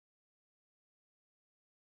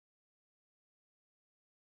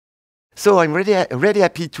So I'm really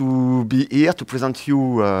happy to be here to present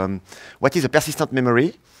you what is a persistent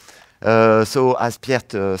memory. So as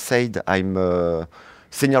Pierre said, I'm a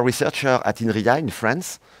senior researcher at INRIA in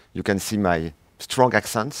France. You can see my strong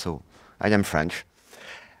accent, so I am French.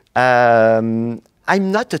 I'm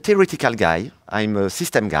not a theoretical guy, I'm a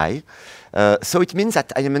system guy. So it means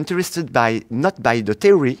that I am interested not by the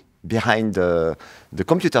theory behind the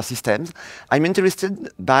computer systems. I'm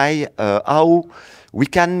interested by how we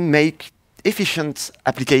can make efficient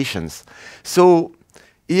applications. So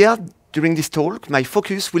here, during this talk, my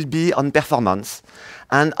focus will be on performance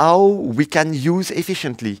and how we can use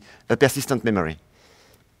efficiently a persistent memory.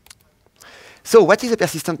 So what is a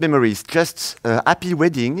persistent memory? It's just a happy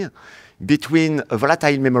wedding between a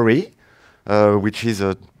volatile memory, which is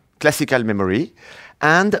a classical memory,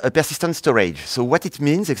 and a persistent storage. So what it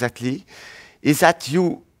means exactly is that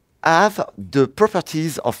you have the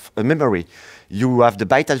properties of a memory. You have the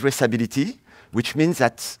byte addressability, which means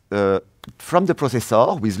that from the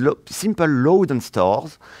processor, with simple load and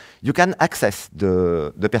stores, you can access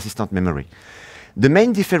the persistent memory. The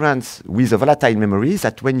main difference with a volatile memory is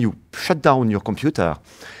that when you shut down your computer,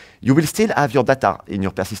 you will still have your data in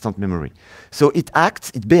your persistent memory. So it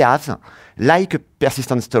behaves like a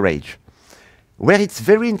persistent storage. Where it's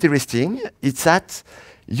very interesting, it's that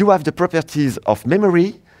you have the properties of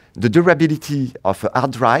memory, the durability of a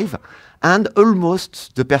hard drive, and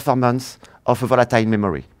almost the performance of a volatile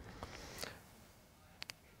memory.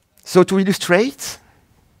 So to illustrate,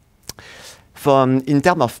 in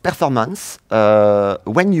terms of performance,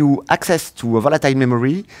 when you access to a volatile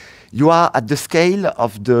memory, you are at the scale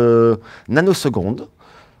of the nanosecond,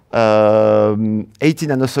 80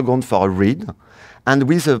 nanoseconds for a read. And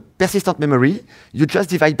with a persistent memory, you just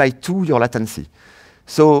divide by 2 your latency.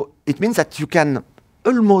 So it means that you can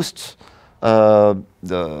almost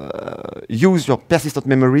use your persistent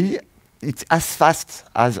memory. It's as fast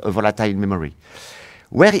as a volatile memory.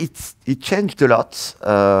 Where it changed a lot,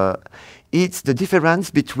 it's the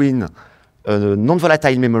difference between a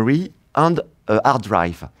non-volatile memory and a hard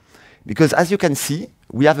drive. Because as you can see,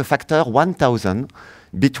 we have a factor 1000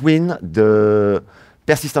 between the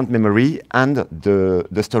persistent memory and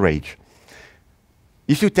the storage.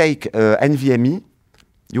 If you take NVMe,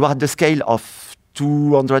 you are at the scale of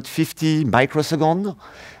 250 microseconds.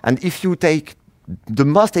 And if you take the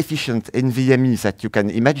most efficient NVMe that you can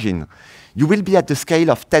imagine, you will be at the scale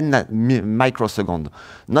of 10 microseconds,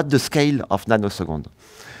 not the scale of nanoseconds.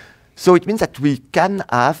 So it means that we can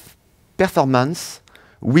have performance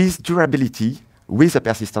with durability with a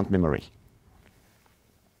persistent memory.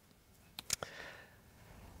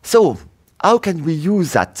 So how can we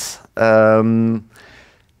use that?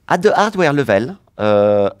 At the hardware level,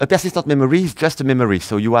 a persistent memory is just a memory.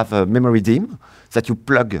 So you have a memory DIMM that you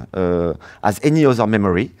plug as any other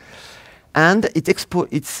memory. And it's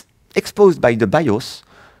exposed by the BIOS,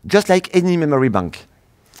 just like any memory bank.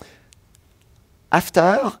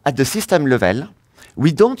 After, at the system level,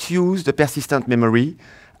 we don't use the persistent memory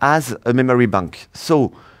as a memory bank.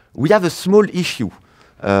 So we have a small issue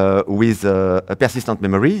with a persistent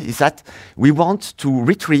memory, is that we want to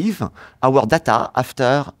retrieve our data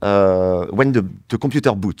after when the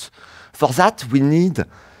computer boots. For that, we need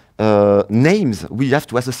names. We have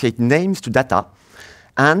to associate names to data.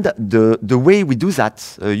 And the way we do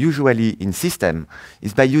that, usually in system,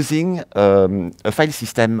 is by using a file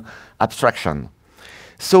system abstraction.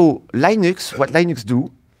 So Linux, what Linux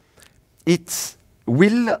do, it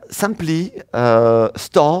will simply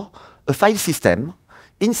store a file system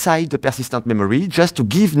inside the persistent memory just to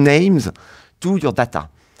give names to your data.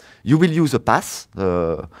 You will use a path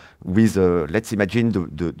with, let's imagine,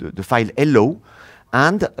 the file hello,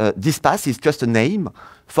 and this path is just a name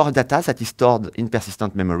for data that is stored in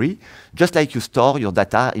persistent memory, just like you store your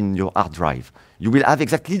data in your hard drive. You will have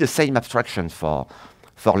exactly the same abstraction for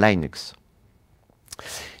Linux.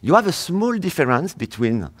 You have a small difference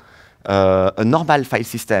between a normal file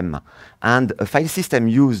system and a file system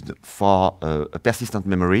used for a persistent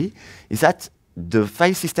memory, is that the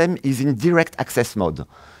file system is in direct access mode.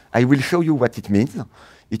 I will show you what it means.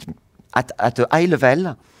 At a high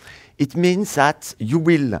level, it means that you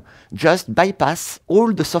will just bypass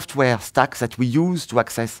all the software stacks that we use to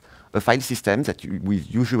access a file system that we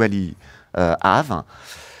usually have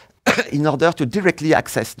in order to directly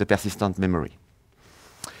access the persistent memory.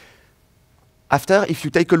 After, if you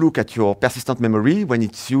take a look at your persistent memory when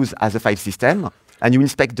it's used as a file system, and you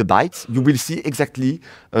inspect the bytes, you will see exactly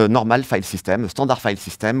a normal file system, a standard file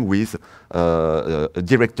system with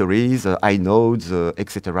directories, inodes,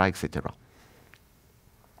 etc., etc.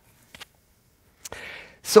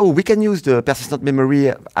 So we can use the persistent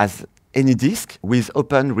memory as any disk with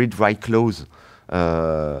open read-write clause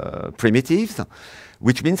primitives,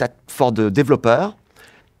 which means that for the developer,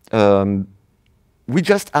 we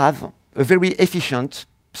just have a very efficient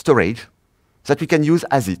storage that we can use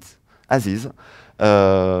as is.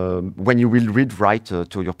 When you will read-write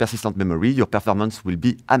to your persistent memory, your performance will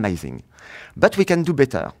be amazing. But we can do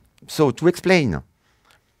better. So to explain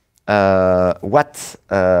what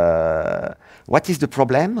is the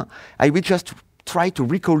problem, I will just try to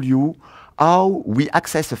recall you how we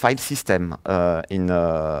access a file system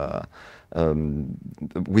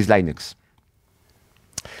with Linux.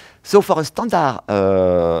 So for a standard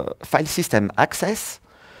file system access,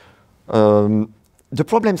 the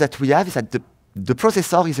problem that we have is that the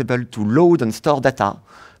processor is able to load and store data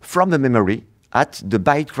from the memory at the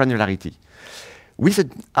byte granularity. With a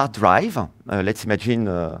hard drive, let's imagine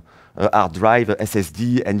a hard drive, a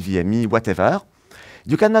SSD, NVMe, whatever,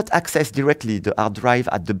 you cannot access directly the hard drive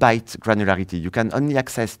at the byte granularity. You can only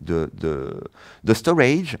access the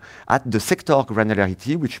storage at the sector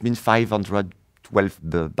granularity, which means 512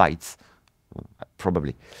 bytes,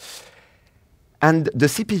 probably. And the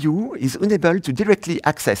CPU is unable to directly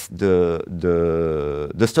access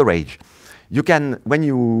the storage. You can, when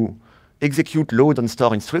you execute load and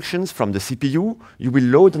store instructions from the CPU, you will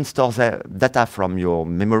load and store the data from your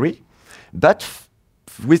memory. But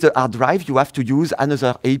with the hard drive, you have to use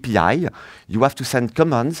another API. You have to send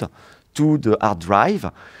commands to the hard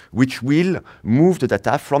drive, which will move the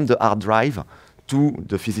data from the hard drive to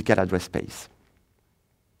the physical address space.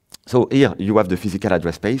 So here you have the physical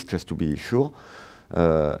address space, just to be sure.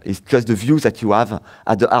 It's just the view that you have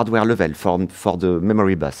at the hardware level for the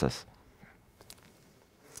memory buses.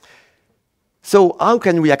 So how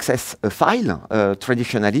can we access a file?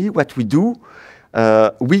 Traditionally, what we do,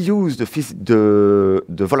 we use the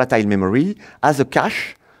volatile memory as a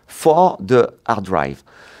cache for the hard drive.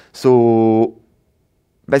 So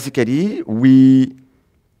basically, we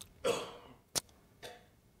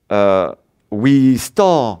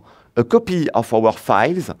store a copy of our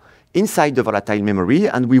files inside the volatile memory,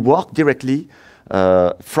 and we work directly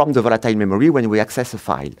from the volatile memory when we access a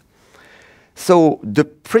file. So the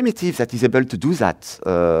primitive that is able to do that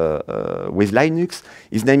with Linux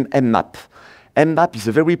is named mmap. Mmap is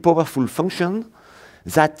a very powerful function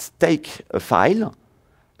that take a file,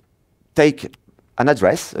 take an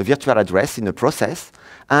address, a virtual address in a process,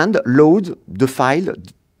 and load the file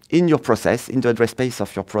in your process, in the address space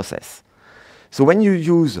of your process. So when you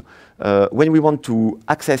use, when we want to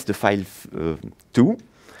access the file 2,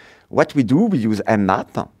 what we do, we use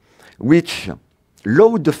mmap, which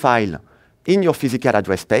load the file in your physical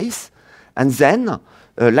address space, and then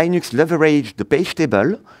Linux leverage the page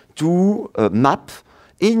table to map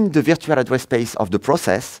in the virtual address space of the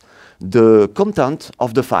process the content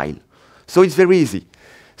of the file. So it's very easy.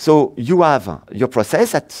 So you have your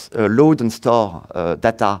process that load and store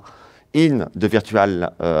data in the virtual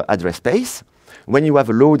address space. When you have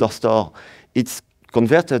a load or store, it's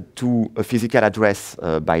converted to a physical address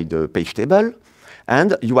by the page table,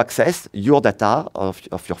 and you access your data of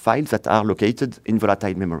your files that are located in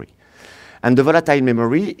volatile memory. And the volatile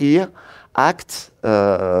memory here acts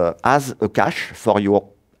as a cache for your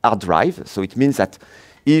hard drive. So it means that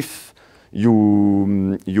if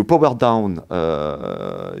you power down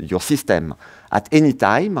your system at any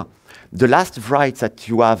time, the last write that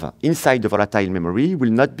you have inside the volatile memory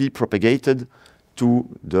will not be propagated to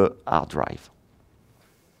the hard drive.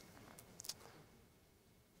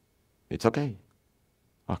 It's okay?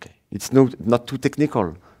 Okay. It's not too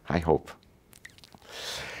technical, I hope.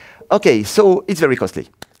 Okay, so it's very costly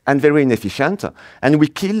and very inefficient, and we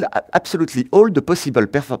kill absolutely all the possible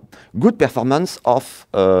good performance of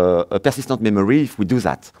a persistent memory if we do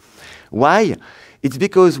that. Why? It's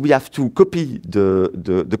because we have to copy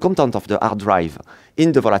the content of the hard drive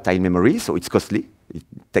in the volatile memory, so it's costly, it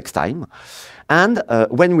takes time. And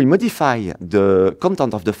when we modify the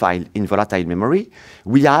content of the file in volatile memory,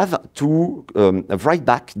 we have to write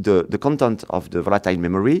back the content of the volatile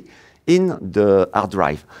memory in the hard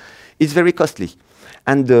drive. It's very costly.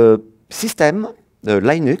 And the system,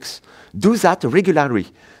 Linux, does that regularly.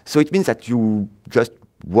 So it means that you just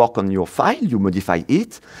work on your file, you modify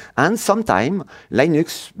it, and sometimes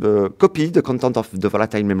Linux copy the content of the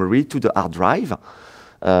volatile memory to the hard drive.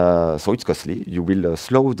 So it's costly. You will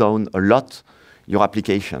slow down a lot your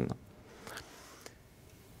application.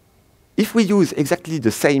 If we use exactly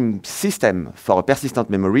the same system for a persistent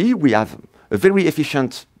memory, we have a very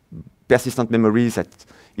efficient persistent memory that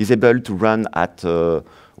is able to run at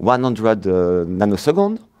 100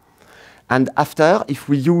 nanoseconds. And after, if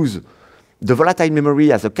we use the volatile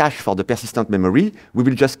memory as a cache for the persistent memory, we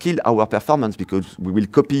will just kill our performance because we will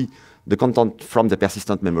copy the content from the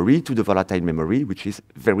persistent memory to the volatile memory, which is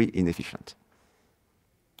very inefficient.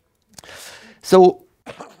 So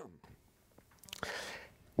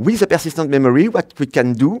with the persistent memory, what we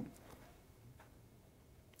can do,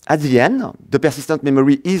 at the end, the persistent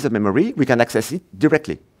memory is a memory. We can access it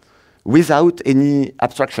directly without any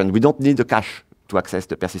abstraction. We don't need a cache to access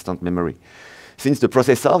the persistent memory, since the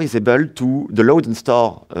processor is able to, the load and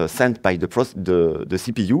store sent by the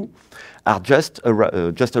CPU are just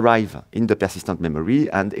arrive in the persistent memory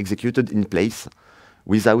and executed in place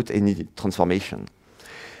without any transformation.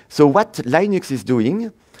 So what Linux is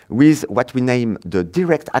doing with what we name the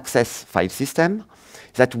direct access file system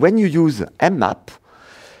is that when you use mmap,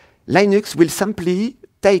 Linux will simply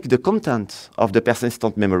take the content of the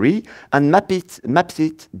persistent memory and maps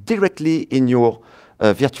it directly in your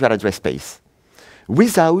virtual address space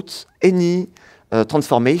without any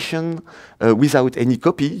transformation, without any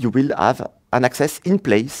copy. You will have an access in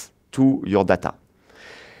place to your data.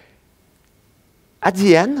 At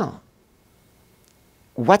the end,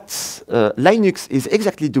 what Linux is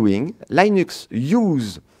exactly doing, Linux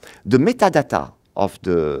use the metadata of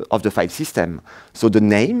the file system, so the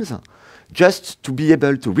names, just to be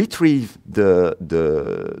able to retrieve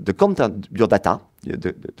the content, your data,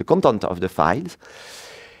 the content of the files.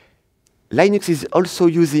 Linux is also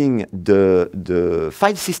using the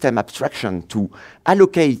file system abstraction to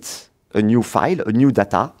allocate a new file, a new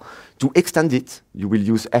data, to extend it. You will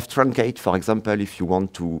use ftruncate, for example, if you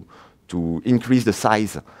want to increase the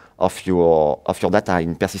size of your data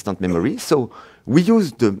in persistent memory. So we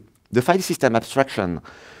use the file system abstraction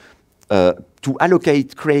to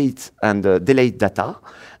allocate, create, and delete data.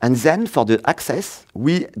 And then for the access,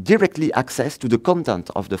 we directly access to the content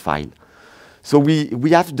of the file. So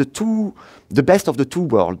we have the best of the two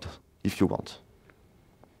worlds, if you want.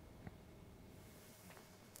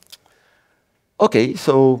 Okay,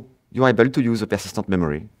 so you are able to use a persistent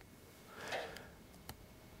memory.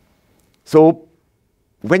 So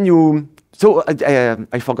when you,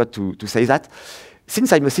 I forgot to say that.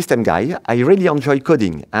 Since I'm a system guy, I really enjoy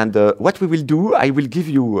coding. And what we will do, I will give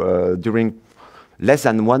you during less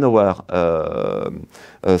than 1 hour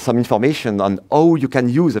some information on how you can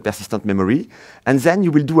use a persistent memory. And then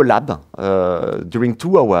you will do a lab during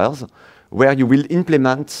 2 hours where you will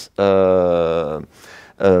implement a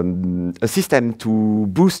system to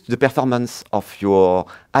boost the performance of your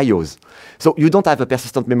IOs. So you don't have a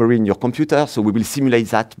persistent memory in your computer, so we will simulate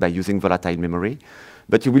that by using volatile memory.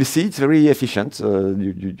 But you will see it's very efficient.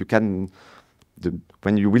 You can,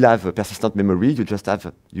 when you will have a persistent memory,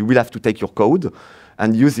 you will have to take your code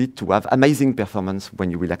and use it to have amazing performance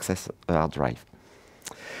when you will access a hard drive.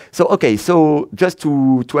 So okay, so just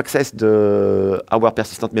to access our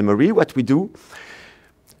persistent memory, what we do,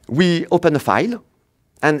 we open a file,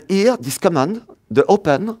 and here this command, the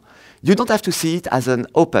open, you don't have to see it as an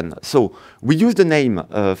open. So we use the name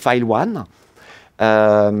file1.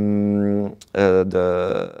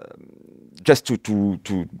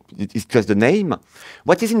 It's just the name.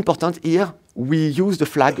 What is important here, we use the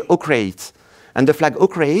flag ocreate. And the flag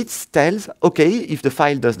ocreate tells, okay, if the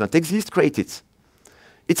file does not exist, create it.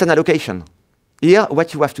 It's an allocation. Here,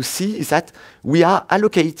 what you have to see is that we are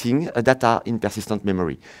allocating a data in persistent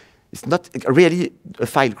memory. It's not really a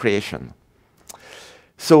file creation.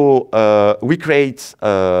 So we create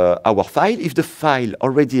our file. If the file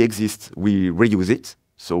already exists, we reuse it.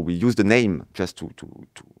 So we use the name just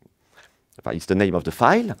it's the name of the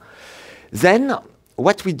file. Then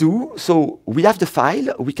what we do, so we have the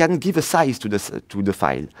file, we can give a size to the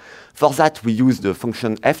file. For that, we use the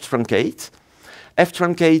function ftruncate.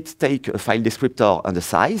 Ftruncate take a file descriptor and a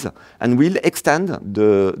size, and we'll extend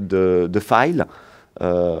the file,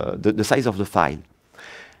 the size of the file.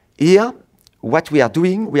 Here, what we are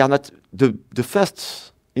doing, we are not, the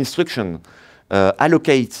first instruction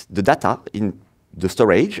allocates the data in the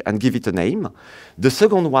storage and give it a name. The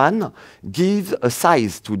second one gives a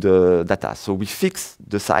size to the data. So we fix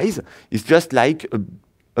the size. It's just like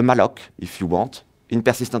a malloc, if you want, in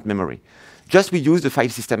persistent memory. Just we use the file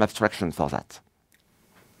system abstraction for that.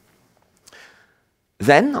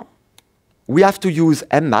 Then we have to use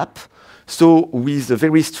mmap. So with the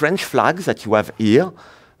very strange flags that you have here,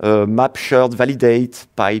 map shared validate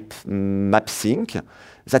pipe map sync,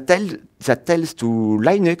 that tells to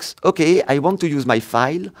Linux, okay, I want to use my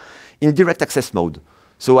file in direct access mode.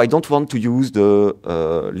 So I don't want to use the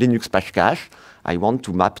Linux patch cache. I want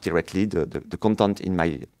to map directly the content in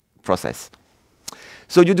my process.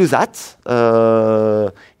 So you do that.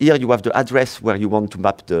 Here you have the address where you want to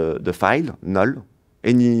map the file, null.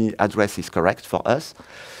 Any address is correct for us.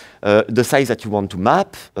 The size that you want to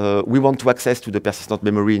map. We want to access to the persistent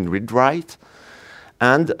memory in read-write.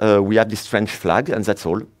 And we have this strange flag, and that's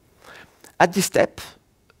all. At this step,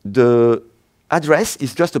 the address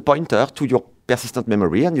is just a pointer to your persistent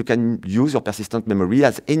memory, and you can use your persistent memory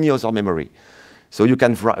as any other memory. So you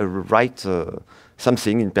can write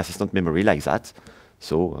something in persistent memory like that.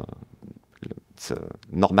 So it's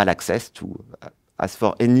normal access to as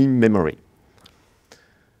for any memory.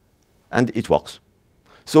 And it works.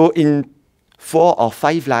 So in 4 or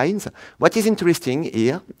 5 lines, what is interesting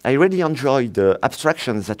here, I really enjoy the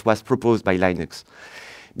abstractions that was proposed by Linux.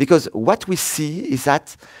 Because what we see is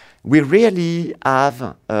that we really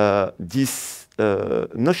have this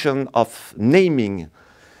notion of naming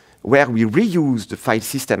where we reuse the file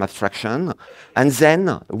system abstraction, and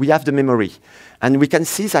then we have the memory. And we can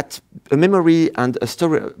see that a memory and a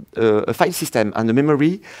file system and a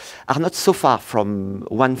memory are not so far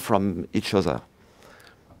from each other.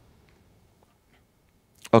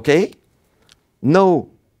 Okay? Now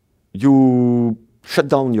you shut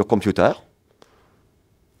down your computer,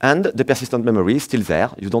 and the persistent memory is still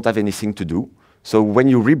there. You don't have anything to do. So when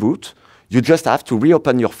you reboot, you just have to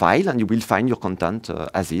reopen your file, and you will find your content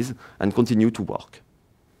as is and continue to work.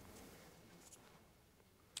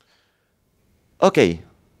 Okay.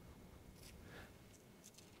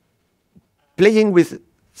 Playing with,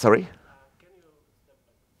 sorry? Can you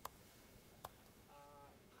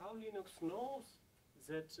how Linux knows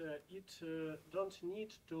that it don't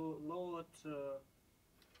need to load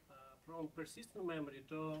from persistent memory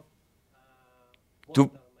to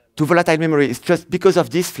volatile memory? It's just because of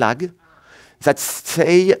this flag that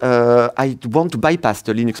say I want to bypass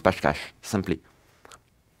the Linux patch cache, simply.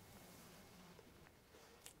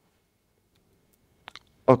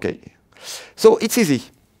 Okay, so it's easy.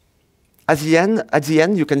 At the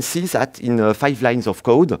end, you can see that in 5 lines of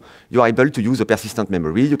code, you are able to use a persistent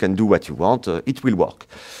memory. You can do what you want. It will work.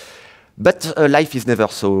 But life is never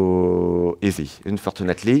so easy,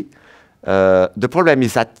 unfortunately. The problem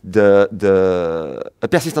is that a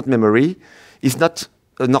persistent memory is not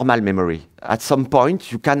a normal memory. At some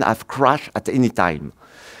point, you can have crash at any time.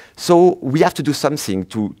 So we have to do something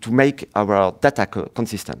to make our data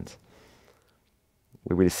consistent.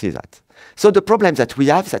 We will see that. So the problem that we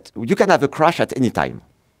have is that you can have a crash at any time.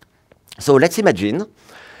 So let's imagine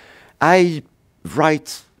I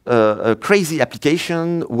write a crazy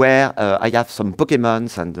application where I have some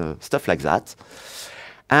Pokemons and stuff like that.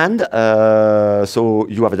 And so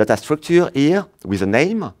you have a data structure here with a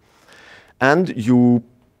name, and you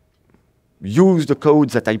use the code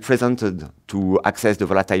that I presented to access the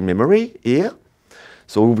volatile memory here.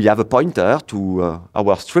 So we have a pointer to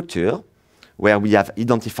our structure where we have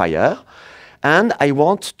identifier, and I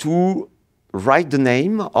want to write the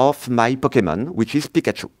name of my Pokemon, which is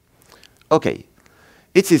Pikachu. Okay,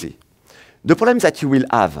 it's easy. The problem that you will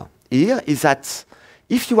have here is that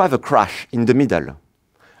if you have a crash in the middle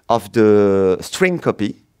of the string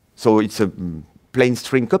copy, so it's a plain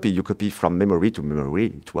string copy, you copy from memory to memory,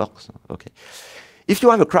 it works, okay. If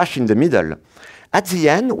you have a crash in the middle, at the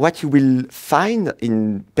end, what you will find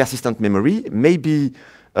in persistent memory may be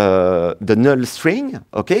the null string,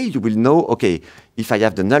 okay, you will know, okay, if I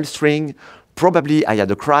have the null string, probably I had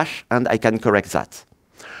a crash and I can correct that.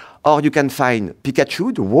 Or you can find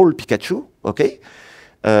Pikachu, the whole Pikachu, okay.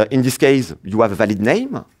 In this case, you have a valid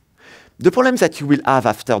name. The problem that you will have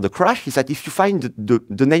after the crash is that if you find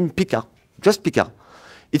the name Pika, just Pika,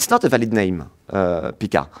 it's not a valid name,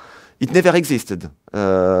 Pika. It never existed.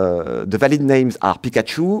 The valid names are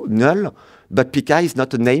Pikachu, null, but Pika is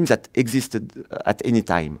not a name that existed at any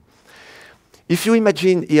time. If you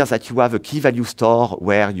imagine here that you have a key value store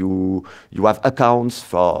where you have accounts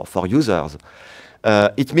for users,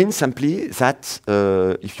 it means simply that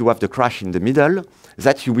if you have the crash in the middle,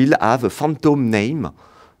 that you will have a phantom name,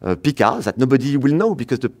 Pika, that nobody will know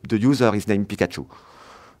because the user is named Pikachu.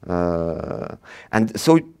 And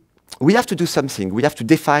so we have to do something. We have to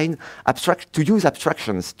define to use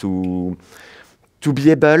abstractions to be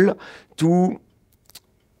able to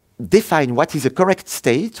define what is the correct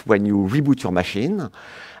state when you reboot your machine,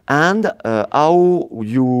 and how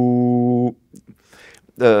you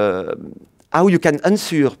can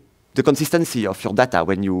ensure the consistency of your data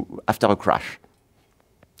after a crash.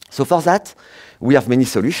 So for that, we have many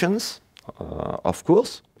solutions, of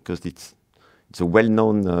course, because it's a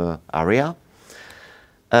well-known area.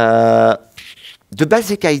 The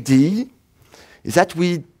basic idea is that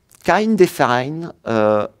we can define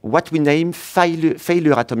what we name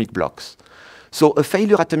failure atomic blocks. So a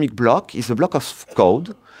failure atomic block is a block of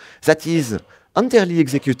code that is entirely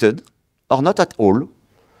executed or not at all,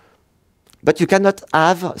 but you cannot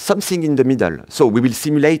have something in the middle. So we will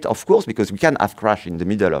simulate, of course, because we can have crash in the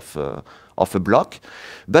middle of of a block,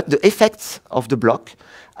 but the effects of the block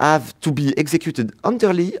have to be executed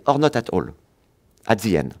entirely or not at all at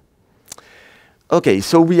the end. Okay,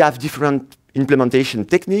 so we have different implementation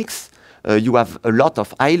techniques. You have a lot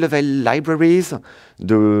of high-level libraries.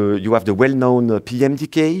 You have the well-known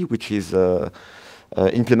PMDK, which is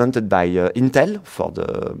implemented by Intel for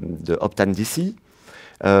the Optane DC.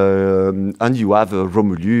 And you have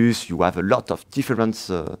Romulus, you have a lot of different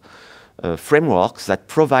frameworks that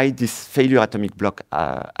provide these failure atomic block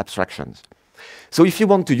abstractions. So if you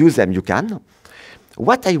want to use them, you can.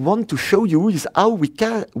 What I want to show you is how we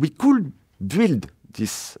could build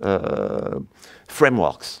these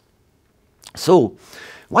frameworks. So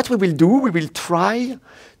what we will do, we will try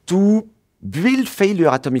to build failure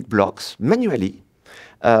atomic blocks manually,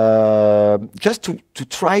 just to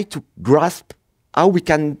try to grasp how we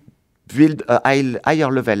can build a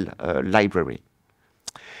higher level library.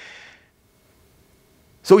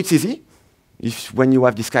 So it's easy. When you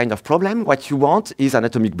have this kind of problem, what you want is an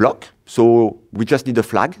atomic block. So we just need a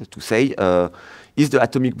flag to say, is the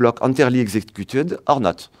atomic block entirely executed or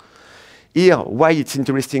not? Here, why it's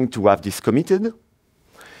interesting to have this committed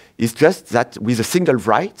is just that with a single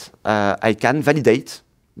write, I can validate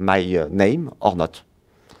my name or not.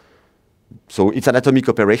 So it's an atomic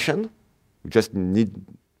operation. You just need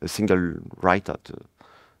a single write at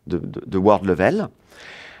the word level.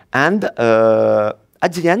 And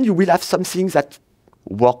at the end, you will have something that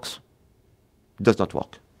works, does not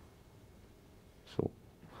work. So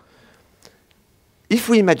if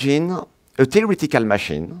we imagine a theoretical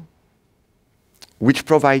machine which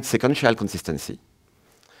provides sequential consistency,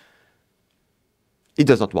 it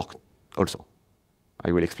does not work also.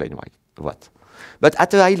 I will explain what. But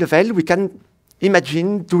at a high level, we can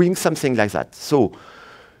imagine doing something like that. So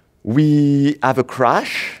we have a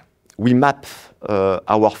crash, we map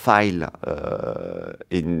our file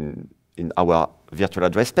in our virtual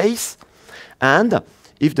address space, and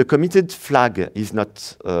if the committed flag is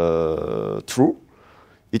not true,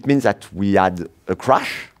 it means that we had a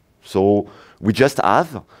crash. So we just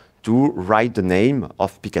have to write the name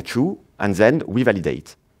of Pikachu, and then we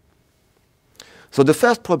validate. So the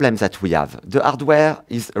first problem that we have, the hardware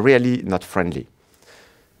is really not friendly,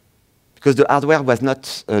 because the hardware was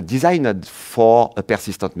not designed for a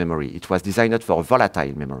persistent memory. It was designed for a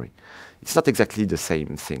volatile memory. It's not exactly the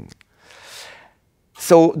same thing.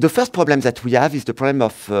 So the first problem that we have is the problem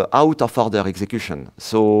of out-of-order execution.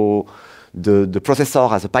 So the processor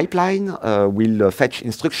has a pipeline, will fetch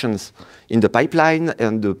instructions in the pipeline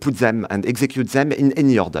and put them and execute them in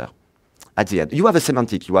any order at the end. You have a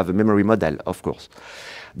semantic, you have a memory model, of course.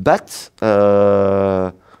 But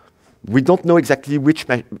we don't know exactly which.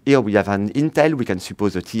 Here we have an Intel, we can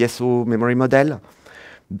suppose a TSO memory model.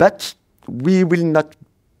 But we will not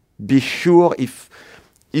be sure if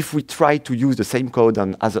we try to use the same code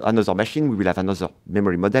on another machine, we will have another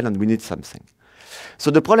memory model and we need something. So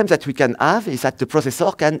the problem that we can have is that the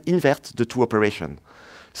processor can invert the two operations.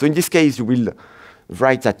 So in this case, you will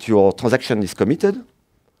write that your transaction is committed,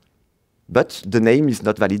 but the name is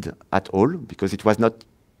not valid at all because it was not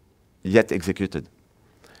yet executed.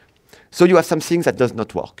 So you have something that does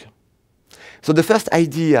not work. So the first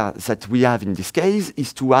idea that we have in this case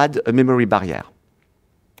is to add a memory barrier.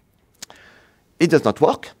 It does not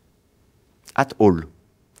work at all.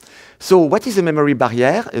 So what is a memory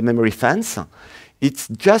barrier, a memory fence? It's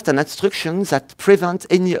just an instruction that prevents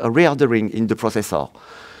any reordering in the processor.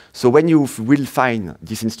 So when you will find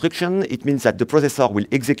this instruction, it means that the processor will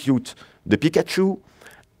execute the Pikachu,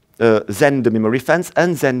 then the memory fence,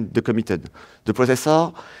 and then the committed. The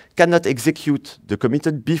processor cannot execute the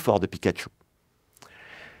committed before the Pikachu.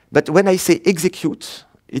 But when I say execute,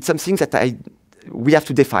 it's something that we have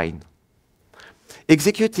to define.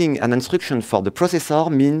 Executing an instruction for the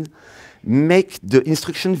processor means make the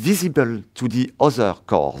instruction visible to the other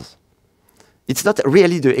cores. It's not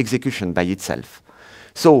really the execution by itself.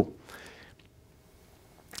 So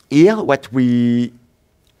here what we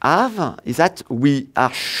have is that we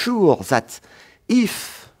are sure that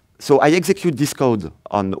so I execute this code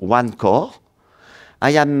on one core,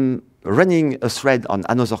 I am running a thread on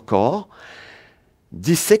another core,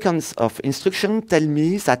 this sequence of instruction tell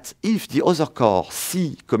me that if the other core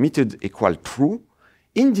C committed equal true,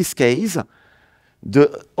 in this case,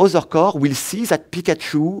 the other core will see that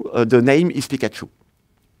Pikachu, the name is Pikachu.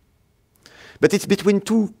 But it's between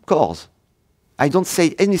two cores. I don't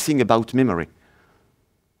say anything about memory.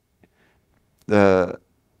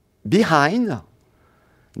 Behind,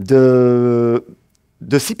 the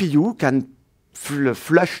CPU can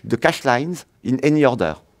flush the cache lines in any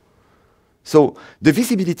order. So the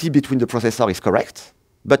visibility between the processor is correct,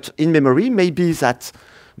 but in memory, maybe that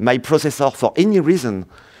my processor, for any reason,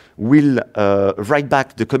 will write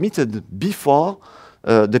back the committed before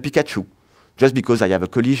the Pikachu, just because I have a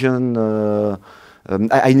collision.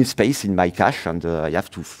 I need space in my cache, and I have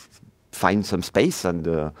to find some space, and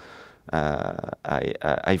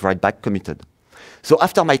I write back committed. So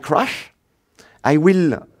after my crash, I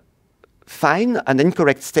will find an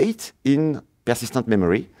incorrect state in persistent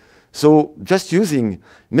memory. So just using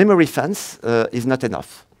memory fence is not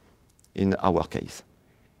enough in our case.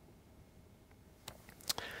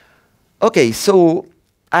 Okay, so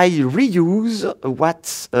I reuse what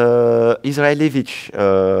Izraelevich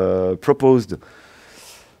proposed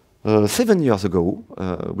 7 years ago,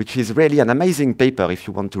 which is really an amazing paper if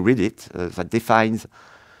you want to read it, that defines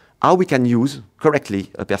how we can use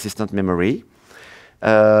correctly a persistent memory.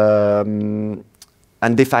 And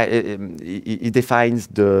it defines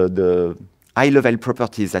the high-level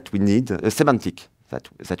properties that we need, semantic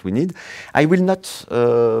that we need. I will not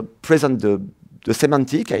present the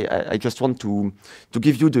semantic. I just want to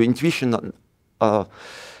give you the intuition of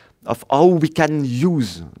how we can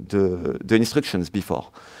use the instructions before.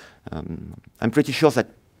 I'm pretty sure that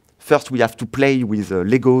first we have to play with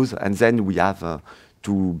Legos, and then we have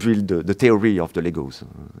to build the theory of the Legos.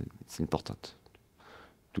 It's important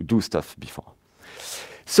to do stuff before.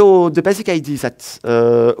 So the basic idea is that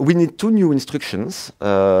we need 2 new instructions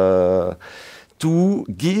to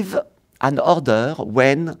give an order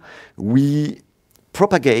when we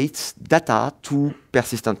propagate data to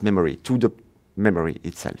persistent memory, to the memory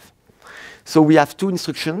itself. So we have 2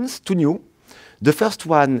 instructions, 2 new. The first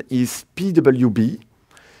one is PWB,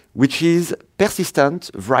 which is persistent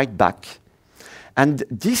write back. And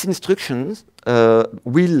these instructions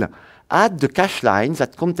will add the cache line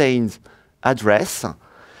that contains address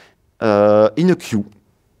in a queue,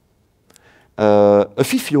 a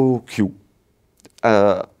FIFO queue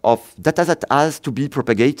of data that has to be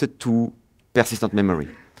propagated to persistent memory.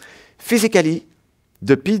 Physically,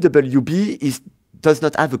 the PWB does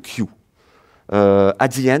not have a queue.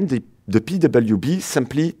 At the end, the PWB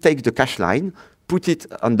simply takes the cache line, put it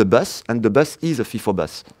on the bus, and the bus is a FIFO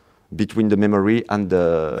bus between the memory and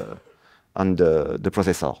the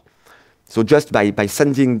processor. So just by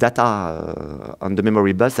sending data on the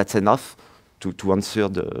memory bus, that's enough to answer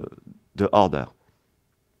the order.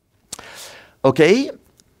 Okay,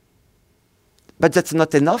 but that's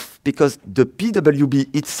not enough because the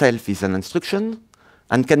PWB itself is an instruction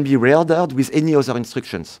and can be reordered with any other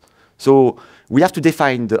instructions. So we have to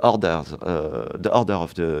define the order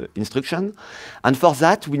of the instruction, and for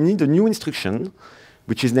that we need a new instruction,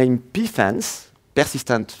 which is named pfence,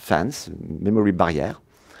 persistent fence, memory barrier,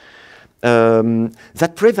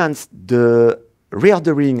 that prevents the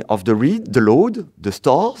reordering of the read, the load, the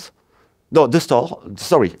stores. No,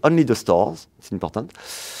 only the stores. It's important.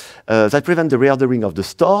 That prevent the reordering of the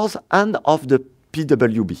stores and of the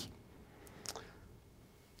PWB.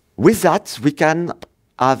 With that, we can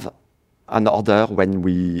have an order when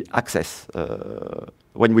we access,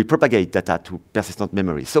 when we propagate data to persistent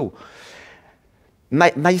memory. So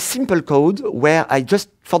my simple code, where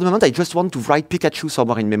for the moment, I just want to write Pikachu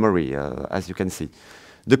somewhere in memory, as you can see.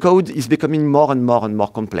 The code is becoming more and more and more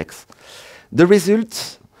complex. The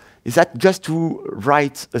result is that just to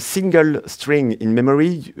write a single string in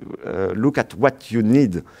memory, look at what you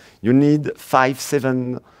need. You need 5,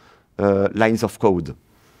 7 lines of code.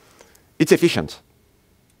 It's efficient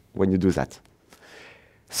when you do that.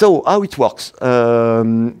 So how it works?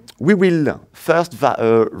 We will first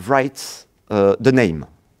write the name,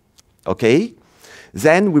 okay?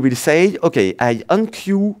 Then we will say, okay, I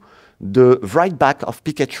unqueue the write back of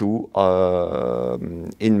Pikachu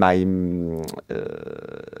in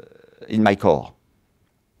my core.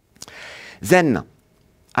 Then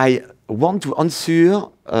I want to answer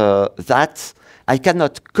that I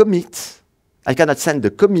cannot send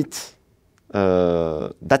the commit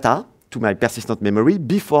data to my persistent memory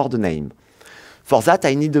before the name. For that,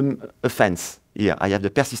 I need a fence. Here, I have the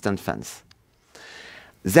persistent fence.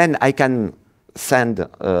 Then I can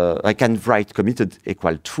write committed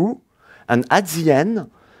equal true, and at the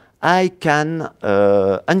end, I can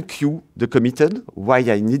unqueue the committed. Why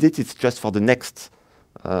I need it? It's just for the next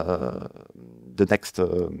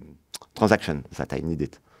transaction that I need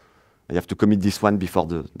it. I have to commit this one before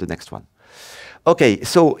the next one. Okay,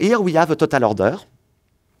 so here we have a total order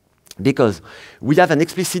because we have an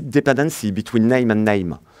explicit dependency between name and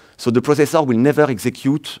name. So the processor will never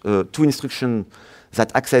execute 2 instructions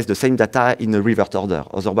that access the same data in a revert order.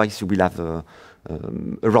 Otherwise, you will have a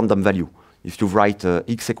random value. If you write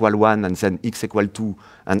x equal 1 and then x equal 2,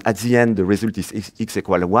 and at the end the result is x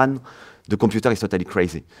equal 1, the computer is totally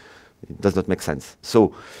crazy. It does not make sense.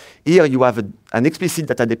 So Here you have an explicit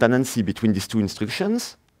data dependency between these two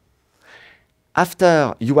instructions.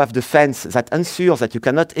 After, you have the fence that ensures that you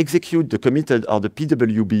cannot execute the committed or the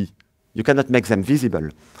PWB. You cannot make them visible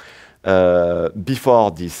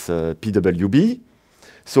before this PWB.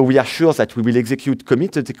 So we are sure that we will execute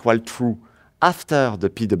committed equal true after the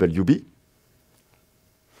PWB.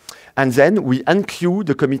 And then we unqueue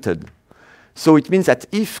the committed. So it means that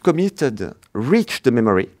if committed reached the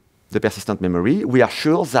memory, the persistent memory, we are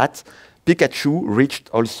sure that Pikachu reached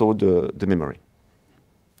also the memory.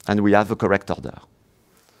 And we have the correct order.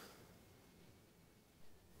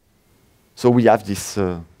 So we have this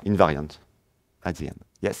invariant at the end.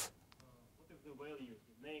 Yes? What if the value,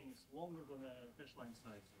 the name is longer than a hash line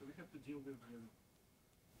size? Do we have to deal with the...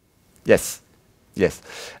 Yes. Yes.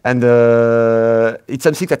 And it's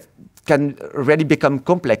something that can really become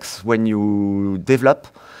complex when you develop,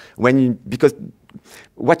 because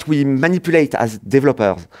what we manipulate as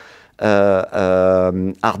developers are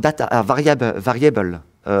variable.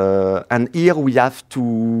 And here we have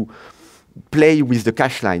to play with the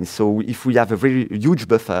cache line. So if we have a very huge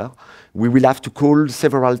buffer, we will have to call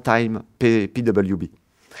several times PWB.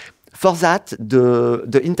 For that,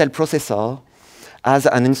 the Intel processor has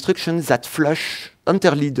an instruction that flush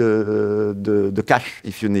entirely the cache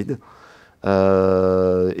if you need.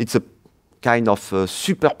 It's a kind of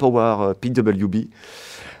superpower PWB,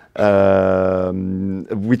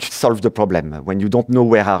 which solves the problem when you don't know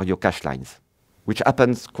where are your cache lines, which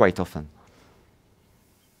happens quite often.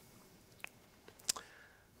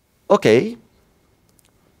 Okay.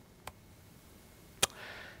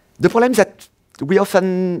 The problem is that we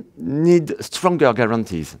often need stronger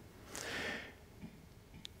guarantees.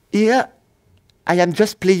 Here, I am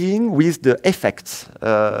just playing with the effects,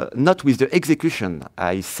 not with the execution.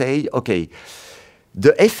 I say, okay,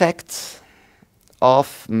 the effect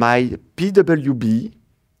of my PWB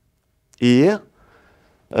here,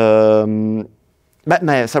 my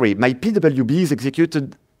PWB is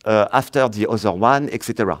executed after the other one,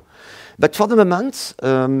 etc. But for the moment,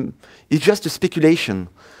 it's just a speculation.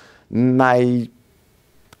 My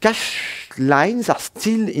cache lines are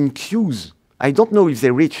still in queues. I don't know if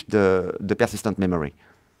they reach the persistent memory.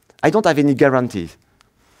 I don't have any guarantees.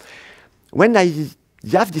 When I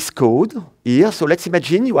have this code here, so let's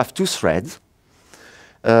imagine you have two threads.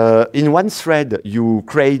 In one thread, you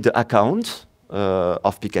create the account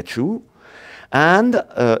of Pikachu, and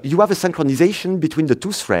you have a synchronization between the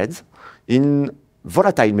two threads in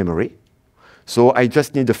volatile memory. So I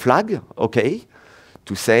just need a flag, okay,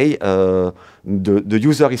 to say the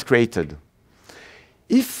user is created.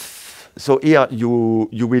 So here you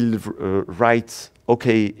will write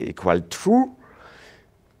OK equal true.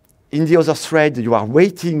 In the other thread, you are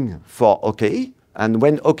waiting for OK. And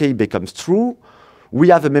when OK becomes true, we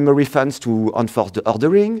have a memory fence to enforce the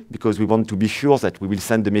ordering, because we want to be sure that we will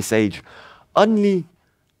send the message only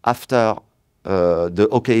after the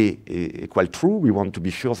OK equal true. We want to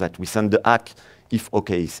be sure that we send the hack if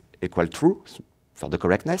OK is equal true, for the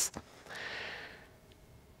correctness.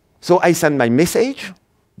 So I send my message.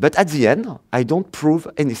 But at the end, I don't prove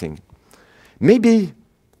anything. Maybe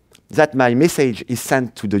that my message is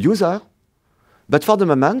sent to the user, but for the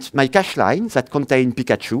moment, my cache line that contains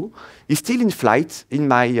Pikachu is still in flight in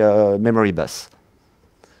my memory bus.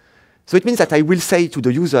 So it means that I will say to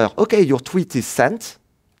the user, OK, your tweet is sent.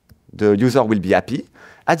 The user will be happy.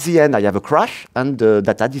 At the end, I have a crash, and the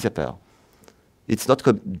data disappears. It's not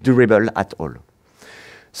durable at all.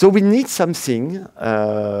 So we need something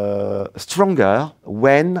stronger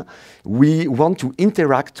when we want to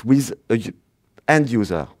interact with an end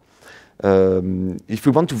user. If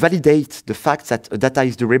we want to validate the fact that a data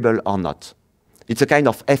is durable or not. It's a kind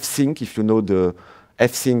of fsync, if you know the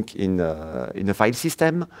fsync in a file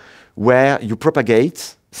system, where you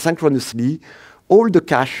propagate synchronously all the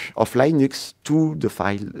cache of Linux to the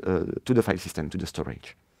file system, to the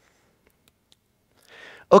storage.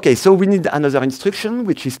 Okay, so we need another instruction,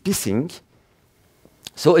 which is psync.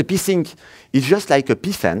 So a psync is just like a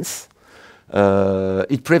pfence.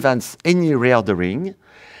 It prevents any reordering.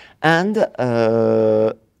 And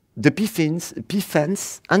the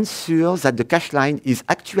pfence ensures that the cache line is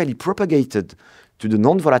actually propagated to the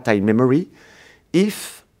non-volatile memory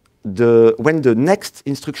when the next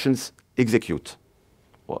instructions execute,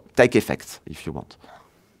 or take effect, if you want.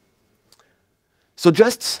 So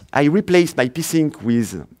just, I replace my psync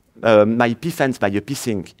with my pfence by a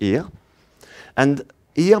psync here. And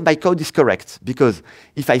here, my code is correct, because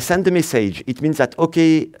if I send the message, it means that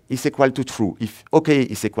OK is equal to true. If OK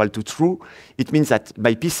is equal to true, it means that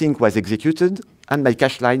my psync was executed, and my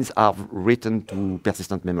cache lines are written to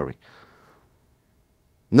persistent memory.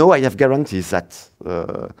 Now I have guarantees that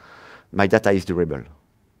my data is durable.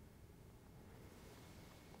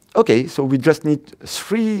 Okay, so we just need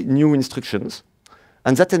 3 new instructions,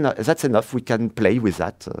 and that's enough. We can play with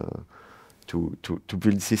that to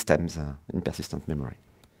build systems in persistent memory.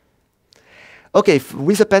 Okay,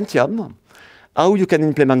 with a Pentium, how you can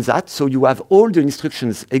implement that? So you have all the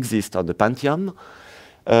instructions exist on the Pentium.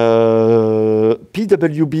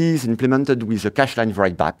 PWB is implemented with a cache line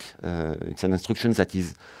write back. It's an instruction that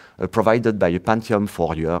is provided by a Pentium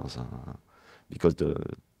for years, because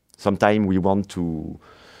sometimes we want to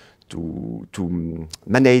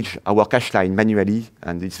manage our cache line manually,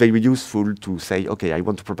 and it's very useful to say, okay, I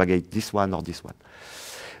want to propagate this one or this one.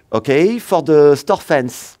 Okay, for the store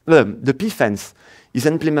fence, the P fence is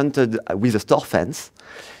implemented with a store fence,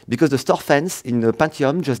 because the store fence in the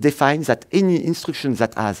Pentium just defines that any instruction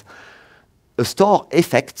that has a store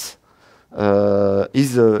effect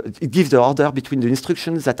it gives the order between the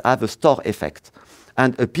instructions that have a store effect.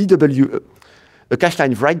 And a cache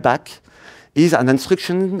line write back is an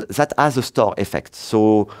instruction that has a store effect.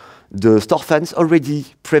 So the store fence already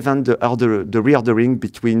prevents the reordering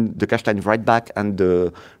between the cache line write back and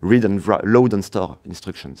the read and load and store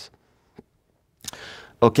instructions.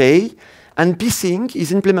 Okay, and psync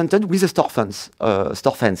is implemented with a store fence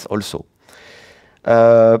also.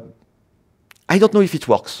 I don't know if it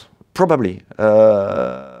works. Probably.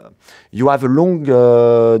 You have a long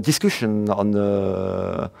discussion on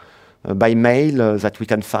by mail that we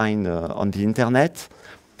can find on the internet,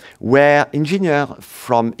 where engineer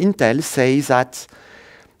from Intel say that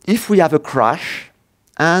if we have a crash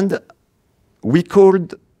and we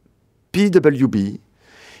called PWB,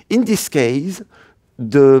 in this case,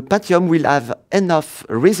 the Pentium will have enough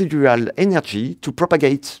residual energy to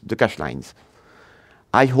propagate the cache lines.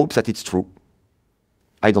 I hope that it's true.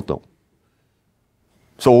 I don't know.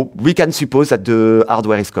 So we can suppose that the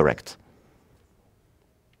hardware is correct.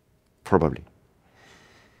 Probably.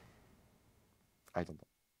 I don't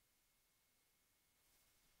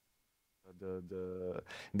know.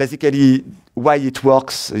 Basically, why it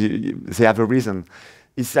works, they have a reason,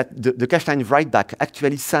 is that the cache line write back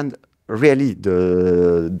actually send really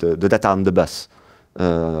the data on the bus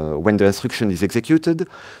when the instruction is executed.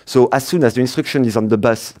 So as soon as the instruction is on the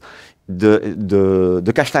bus,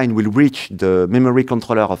 the cache line will reach the memory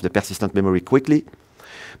controller of the persistent memory quickly,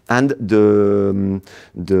 and the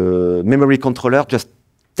memory controller just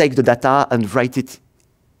take the data and write it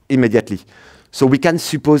immediately. So we can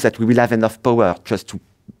suppose that we will have enough power just to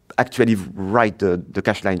actually write the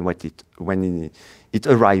cache line when it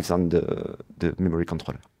arrives on the memory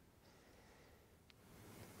controller.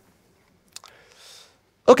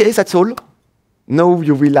 Okay, that's all. Now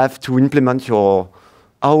you will have to implement your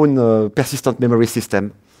own persistent memory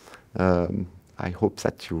system. I hope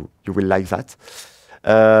that you will like that.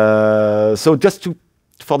 So just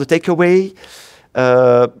for the takeaway,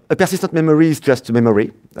 a persistent memory is just a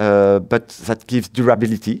memory, but that gives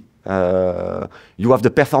durability. You have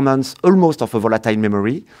the performance almost of a volatile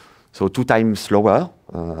memory, so 2 times slower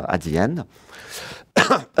at the end.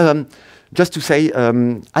 Just to say,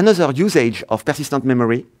 another usage of persistent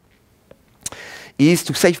memory is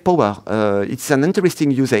to save power. It's an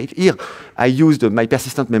interesting usage. Here, I used my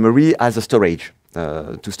persistent memory as a storage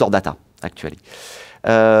to store data, actually.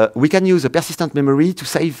 We can use a persistent memory to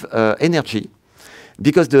save energy,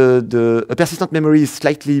 because a persistent memory is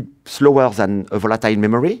slightly slower than a volatile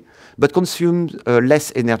memory, but consumes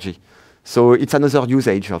less energy. So it's another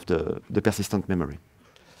usage of the persistent memory.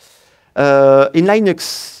 In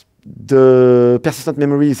Linux, the persistent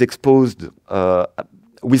memory is exposed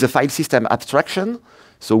with a file system abstraction,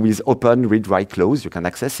 so with open, read, write, close, you can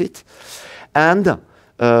access it. And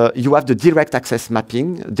you have the direct access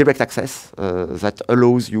mapping, direct access that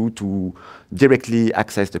allows you to directly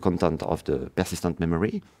access the content of the persistent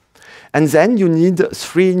memory. And then you need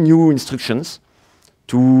 3 new instructions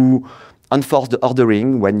to enforce the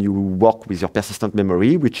ordering when you work with your persistent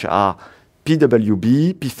memory, which are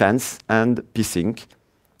PWB, pfence, and psync.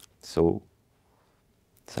 So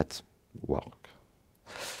that works.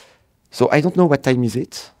 So I don't know what time is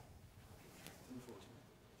it.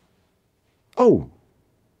 Oh,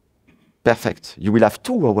 perfect. You will have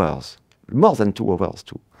 2 hours, more than 2 hours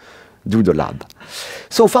to do the lab.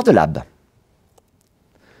 So for the lab,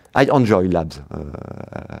 I enjoy labs.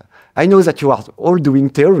 I know that you are all doing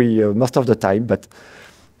theory most of the time, but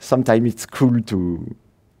sometimes it's cool to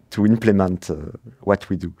implement what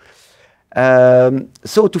we do.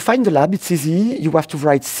 So to find the lab, it's easy. You have to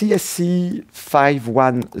write CSC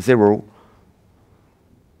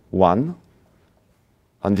 5101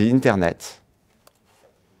 on the internet.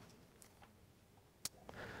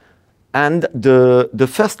 And the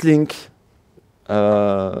first link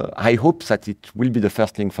I hope that it will be the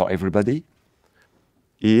first link for everybody.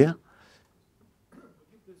 Here.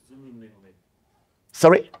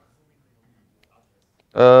 Sorry?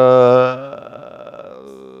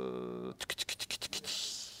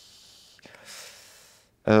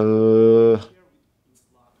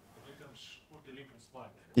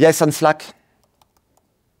 Yes, on Slack.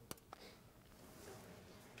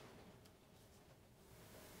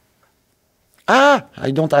 Ah,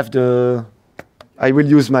 I don't have the... I will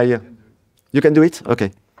use my... you can do it?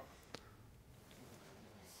 Okay.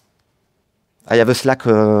 I have a Slack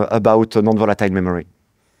about non-volatile memory.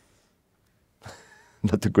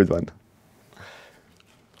 Not a good one.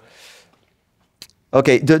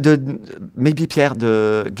 Okay, maybe Pierre,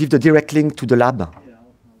 give the direct link to the lab.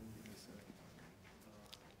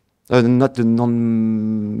 Not the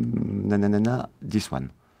this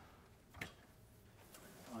one.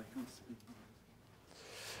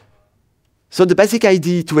 So the basic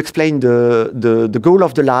idea to explain the goal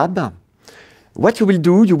of the lab, what you will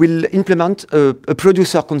do, you will implement a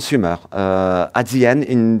producer-consumer at the end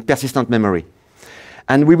in persistent memory.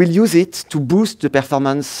 And we will use it to boost the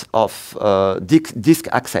performance of disk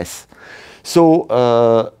access. So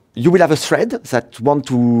you will have a thread that wants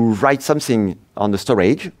to write something on the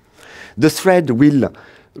storage. The thread will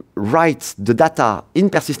write the data in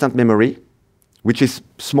persistent memory, which is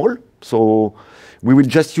small. So we will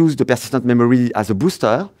just use the persistent memory as a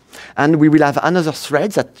booster. And we will have another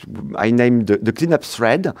thread that I named the cleanup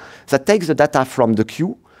thread that takes the data from the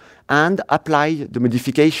queue and apply the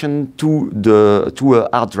modification to a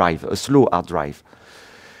hard drive, a slow hard drive.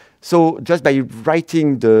 So just by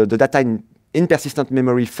writing the data in persistent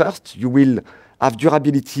memory first, you will have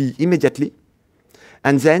durability immediately.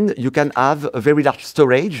 And then you can have a very large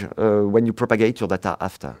storage when you propagate your data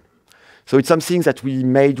after. So it's something that we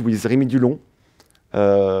made with Rémi Dulon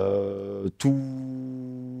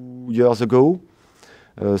 2 years ago.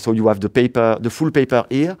 So you have the paper, the full paper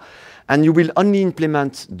here. And you will only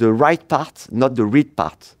implement the write part, not the read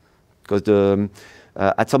part. Because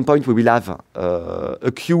at some point we will have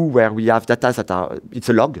a queue where we have data that are, it's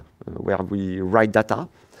a log, where we write data.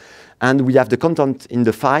 And we have the content in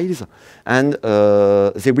the files, and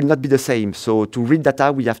they will not be the same. So to read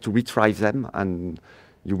data, we have to retrieve them, and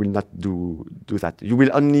you will not do that. You will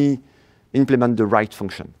only implement the write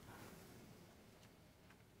function.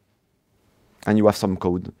 And you have some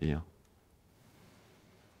code here.